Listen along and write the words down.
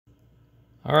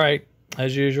All right,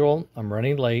 as usual, I'm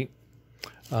running late.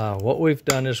 What we've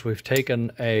done is we've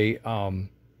taken a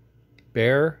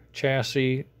bare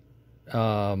chassis,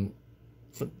 the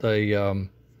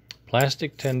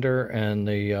plastic tender and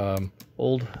the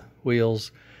old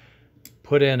wheels,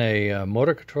 put in a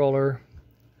motor controller,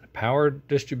 a power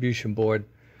distribution board,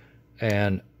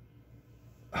 and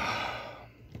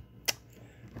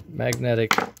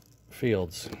magnetic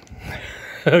fields.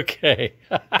 Okay.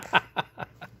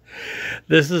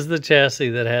 This is the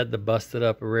chassis that had the busted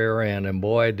up rear end, and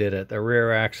boy did it. The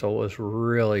rear axle was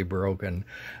really broken.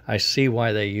 I see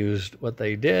why they used what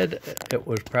they did. It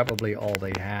was probably all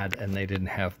they had, and they didn't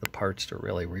have the parts to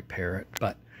really repair it.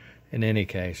 But in any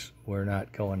case, we're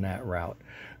not going that route.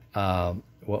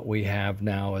 What we have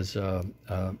now is a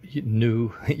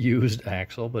new used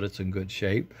axle, but it's in good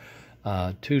shape.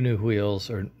 Two new wheels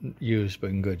are used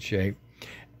but in good shape.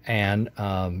 And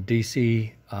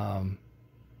DC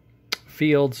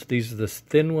fields. These are the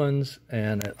thin ones,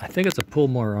 and I think it's a pull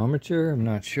motor armature. I'm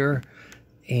not sure.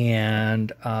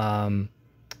 And then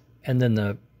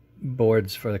the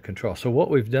boards for the control. So what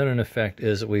we've done in effect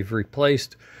is we've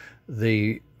replaced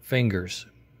the fingers,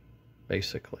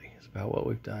 basically. It's about what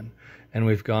we've done. And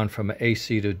we've gone from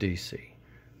AC to DC.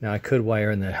 Now I could wire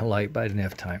in the light, but I didn't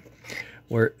have time.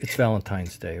 It's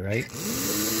Valentine's Day, right?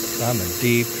 So I'm in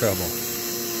deep trouble.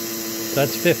 So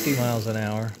that's 50 miles an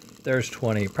hour. There's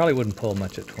 20. Probably wouldn't pull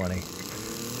much at 20.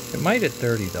 It might at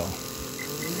 30 though.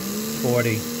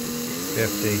 40, 50,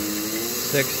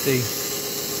 60,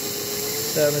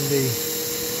 70,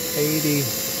 80,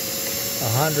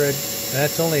 100.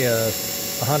 That's only a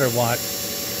 100 watt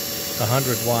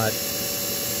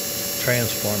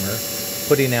transformer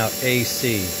putting out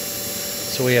AC.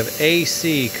 So we have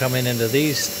AC coming into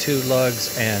these two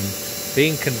lugs and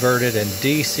being converted, and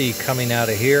DC coming out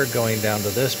of here going down to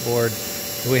this board.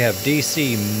 We have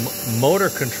DC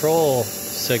motor control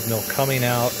signal coming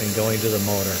out and going to the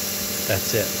motor.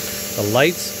 That's it. The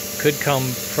lights could come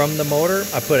from the motor.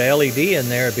 I put LED in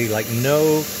there. It'd be like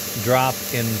no drop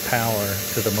in power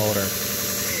to the motor.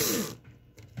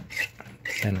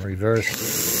 And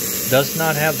reverse. Does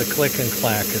not have the click and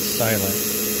clack. It's silent.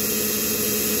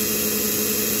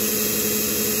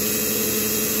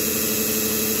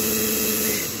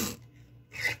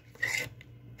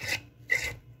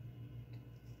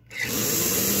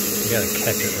 You gotta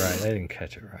catch it right. I didn't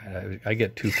catch it right. I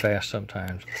get too fast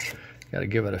sometimes. You gotta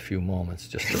give it a few moments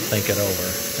just to think it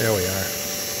over. There we are.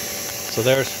 So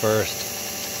there's first.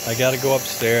 I gotta go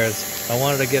upstairs. I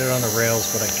wanted to get it on the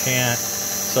rails, but I can't.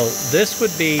 So this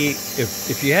would be,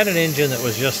 if you had an engine that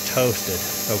was just toasted,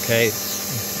 okay,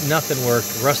 nothing worked,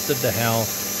 rusted to hell,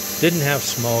 didn't have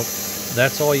smoke,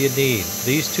 that's all you need.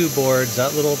 These two boards,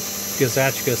 that little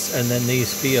gazachkas, and then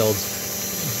these fields,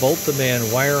 bolt them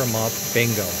in, wire them up,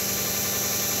 bingo.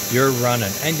 You're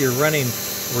running, and you're running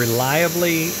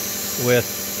reliably with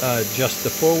just the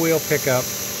four-wheel pickup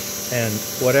and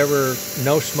whatever,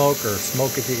 no smoke or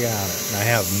smoke if you got it. And I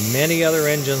have many other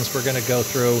engines we're going to go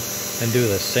through and do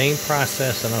the same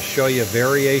process, and I'll show you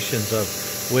variations of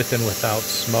with and without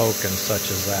smoke and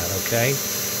such as that, okay?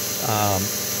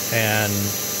 And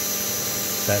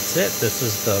that's it. This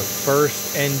is the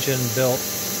first engine built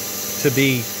to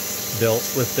be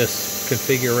built with this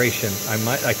configuration.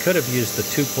 I could have used the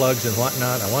two plugs and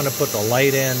whatnot. I want to put the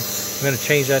light in. I'm going to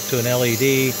change that to an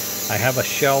LED. I have a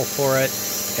shell for it,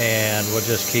 and we'll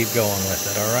just keep going with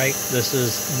it. All right, this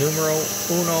is numero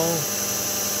uno,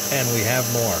 and we have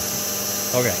more.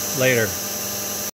 Okay, later.